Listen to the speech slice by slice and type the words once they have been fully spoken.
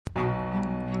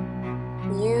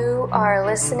You are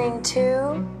listening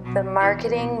to the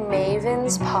Marketing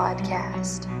Mavens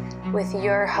Podcast with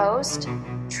your host,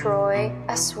 Troy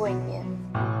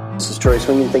Aswinyan. This is Troy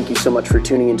Aswinyan. Thank you so much for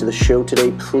tuning into the show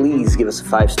today. Please give us a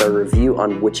 5-star review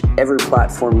on whichever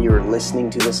platform you are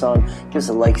listening to this on. Give us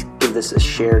a like, give this a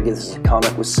share, give this a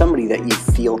comment with somebody that you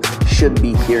feel should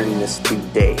be hearing this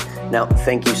today. Now,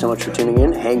 thank you so much for tuning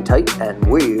in. Hang tight, and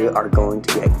we are going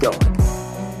to get going.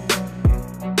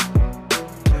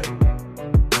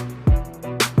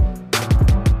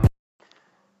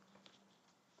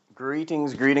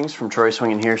 Greetings from Troy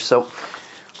Aswinyan here. So,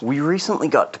 we recently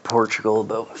got to Portugal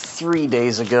about 3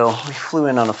 days ago. We flew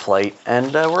in on a flight,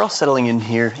 and we're all settling in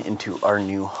here into our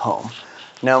new home.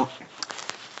 Now,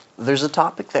 there's a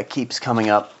topic that keeps coming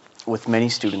up with many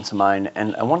students of mine,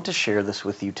 and I want to share this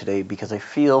with you today because I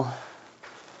feel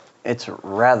it's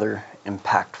rather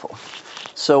impactful.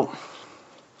 So,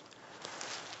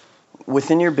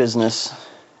 within your business,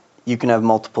 you can have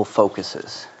multiple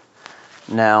focuses.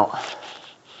 Now,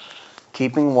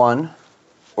 keeping one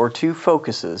or two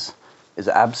focuses is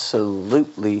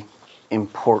absolutely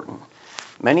important.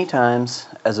 Many times,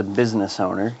 as a business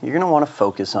owner, you're going to want to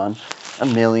focus on a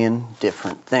million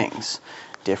different things.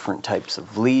 Different types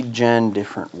of lead gen,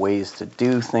 different ways to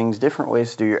do things, different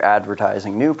ways to do your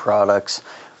advertising, new products,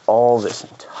 all this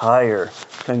entire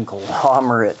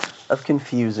conglomerate of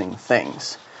confusing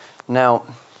things. Now,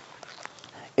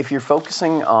 if you're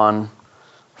focusing on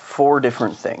 4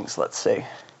 different things, let's say,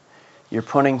 you're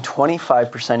putting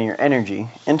 25% of your energy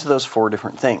into those 4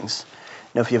 different things.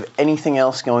 Now, if you have anything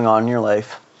else going on in your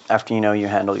life, after you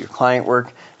handle your client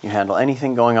work, you handle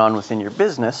anything going on within your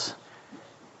business,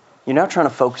 you're now trying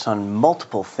to focus on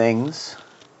multiple things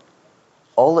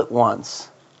all at once,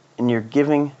 and you're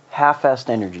giving half-assed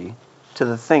energy to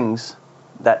the things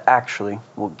that actually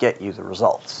will get you the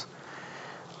results.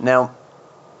 Now,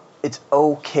 it's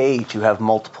okay to have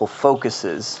multiple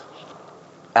focuses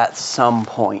at some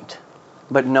point,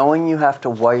 but knowing you have to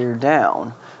wire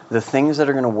down the things that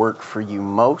are going to work for you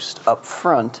most up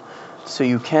front so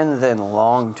you can then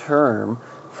long-term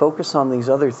focus on these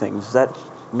other things that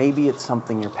maybe it's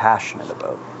something you're passionate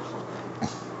about.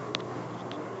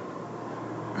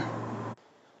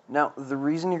 Now, the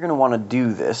reason you're going to want to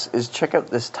do this is check out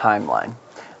this timeline.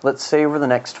 Let's say over the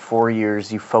next 4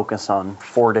 years you focus on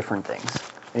 4 different things,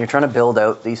 and you're trying to build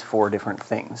out these 4 different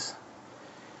things.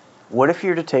 What if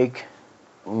you're to take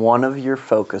one of your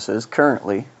focuses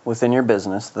currently within your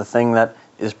business, the thing that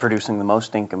is producing the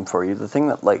most income for you, the thing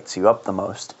that lights you up the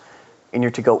most, and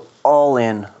you're to go all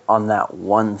in on that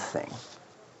one thing?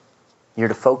 You're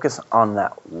to focus on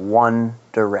that one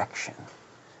direction.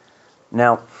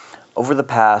 Now, over the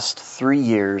past 3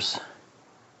 years,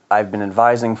 I've been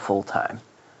advising full-time.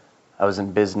 I was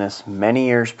in business many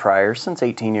years prior, since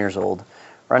 18 years old,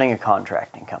 running a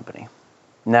contracting company.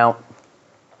 Now,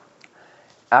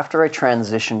 after I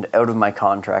transitioned out of my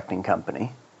contracting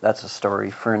company, that's a story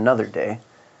for another day,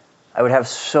 I would have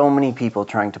so many people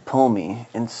trying to pull me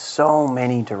in so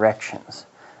many directions.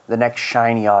 The next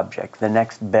shiny object, the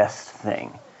next best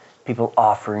thing. People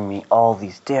offering me all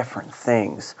these different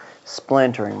things,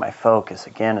 splintering my focus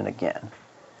again and again.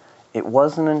 It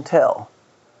wasn't until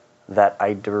that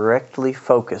I directly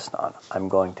focused on, I'm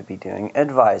going to be doing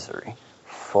advisory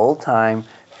full-time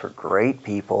for great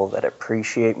people that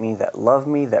appreciate me, that love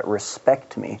me, that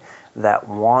respect me, that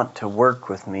want to work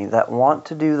with me, that want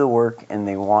to do the work, and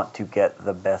they want to get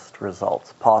the best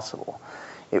results possible.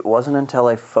 It wasn't until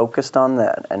I focused on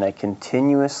that and I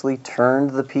continuously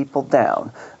turned the people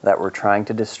down that were trying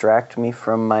to distract me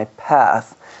from my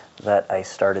path that I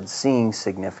started seeing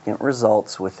significant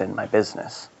results within my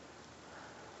business.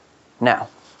 Now,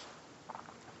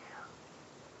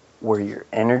 where your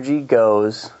energy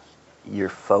goes, your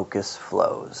focus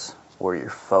flows. Where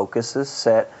your focus is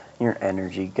set, your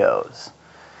energy goes.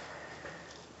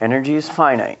 Energy is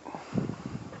finite.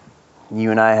 You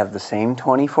and I have the same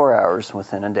 24 hours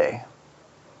within a day.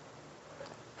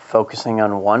 Focusing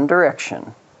on one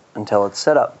direction until it's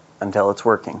set up, until it's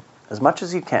working, as much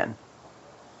as you can.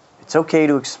 It's okay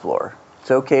to explore. It's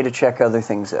okay to check other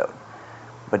things out.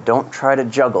 But don't try to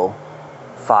juggle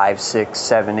 5, 6,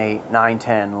 7, 8, 9,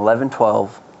 10, 11,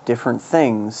 12 different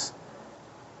things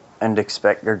and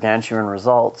expect gargantuan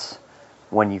results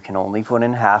when you can only put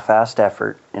in half-assed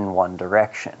effort in one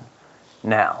direction.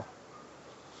 Now,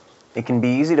 it can be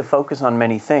easy to focus on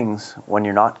many things when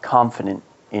you're not confident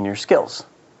in your skills.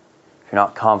 If you're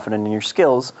not confident in your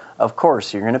skills, of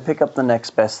course, you're going to pick up the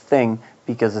next best thing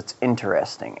because it's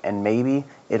interesting, and maybe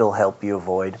it'll help you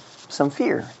avoid some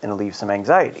fear and relieve some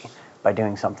anxiety by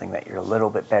doing something that you're a little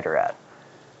bit better at.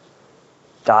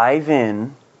 Dive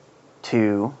in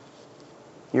to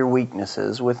your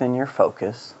weaknesses within your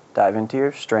focus, dive into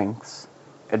your strengths,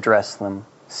 address them,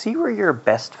 see where you're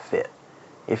best fit.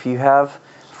 If you have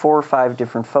 4 or 5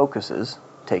 different focuses,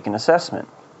 take an assessment.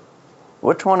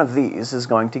 Which one of these is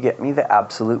going to get me the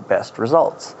absolute best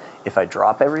results? If I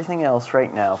drop everything else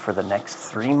right now for the next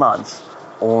 3 months,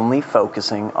 only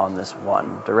focusing on this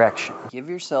one direction. Give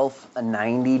yourself a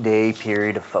 90-day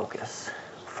period of focus.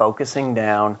 Focusing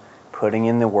down, putting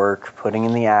in the work, putting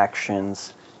in the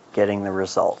actions, getting the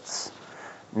results.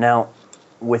 Now,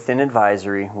 within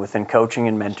advisory, within coaching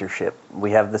and mentorship,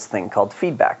 we have this thing called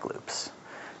feedback loops.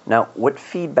 Now, what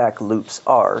feedback loops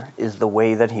are is the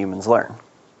way that humans learn.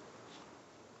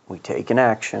 We take an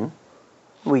action,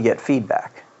 we get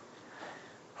feedback.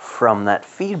 From that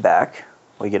feedback,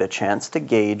 we get a chance to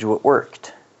gauge what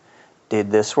worked. Did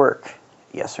this work?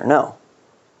 Yes or no?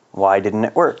 Why didn't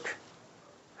it work?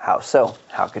 How so?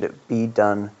 How could it be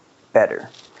done better?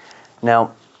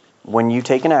 Now, when you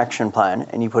take an action plan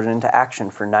and you put it into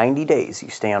action for 90 days, you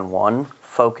stay on one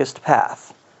focused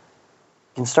path,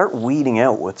 you can start weeding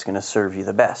out what's going to serve you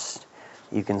the best.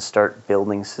 You can start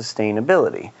building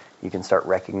sustainability. You can start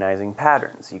recognizing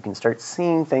patterns. You can start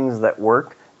seeing things that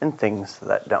work and things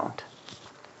that don't.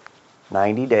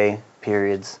 90-day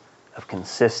periods of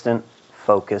consistent,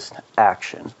 focused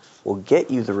action will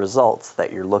get you the results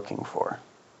that you're looking for.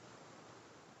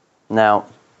 Now,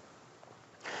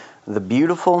 the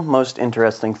beautiful, most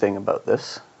interesting thing about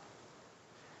this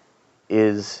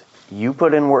is you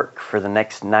put in work for the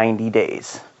next 90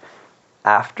 days.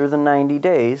 After the 90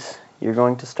 days, you're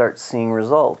going to start seeing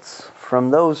results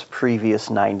from those previous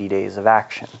 90 days of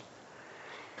action.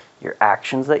 Your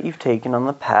actions that you've taken on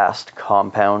the past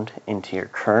compound into your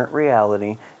current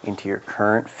reality, into your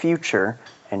current future,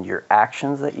 and your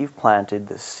actions that you've planted,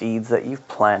 the seeds that you've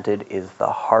planted, is the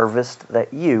harvest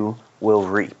that you will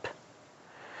reap.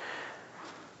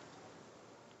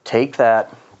 Take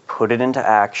that, put it into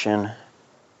action,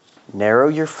 narrow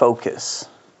your focus,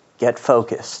 get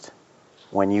focused.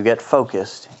 When you get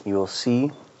focused, you will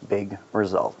see big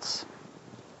results.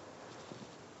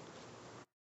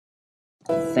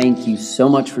 Thank you so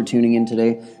much for tuning in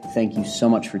today. Thank you so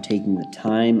much for taking the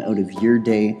time out of your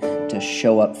day to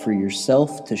show up for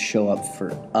yourself, to show up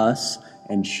for us,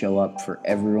 and show up for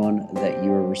everyone that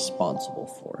you are responsible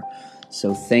for.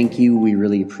 So thank you. We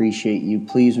really appreciate you.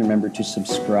 Please remember to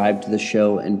subscribe to the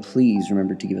show, and please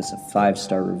remember to give us a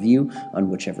 5-star review on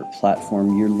whichever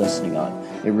platform you're listening on.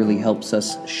 It really helps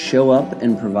us show up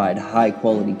and provide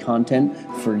high-quality content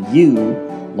for you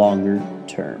longer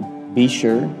term. Be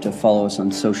sure to follow us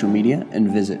on social media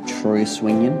and visit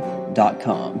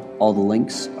troyaswingian.com. All the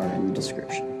links are in the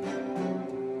description.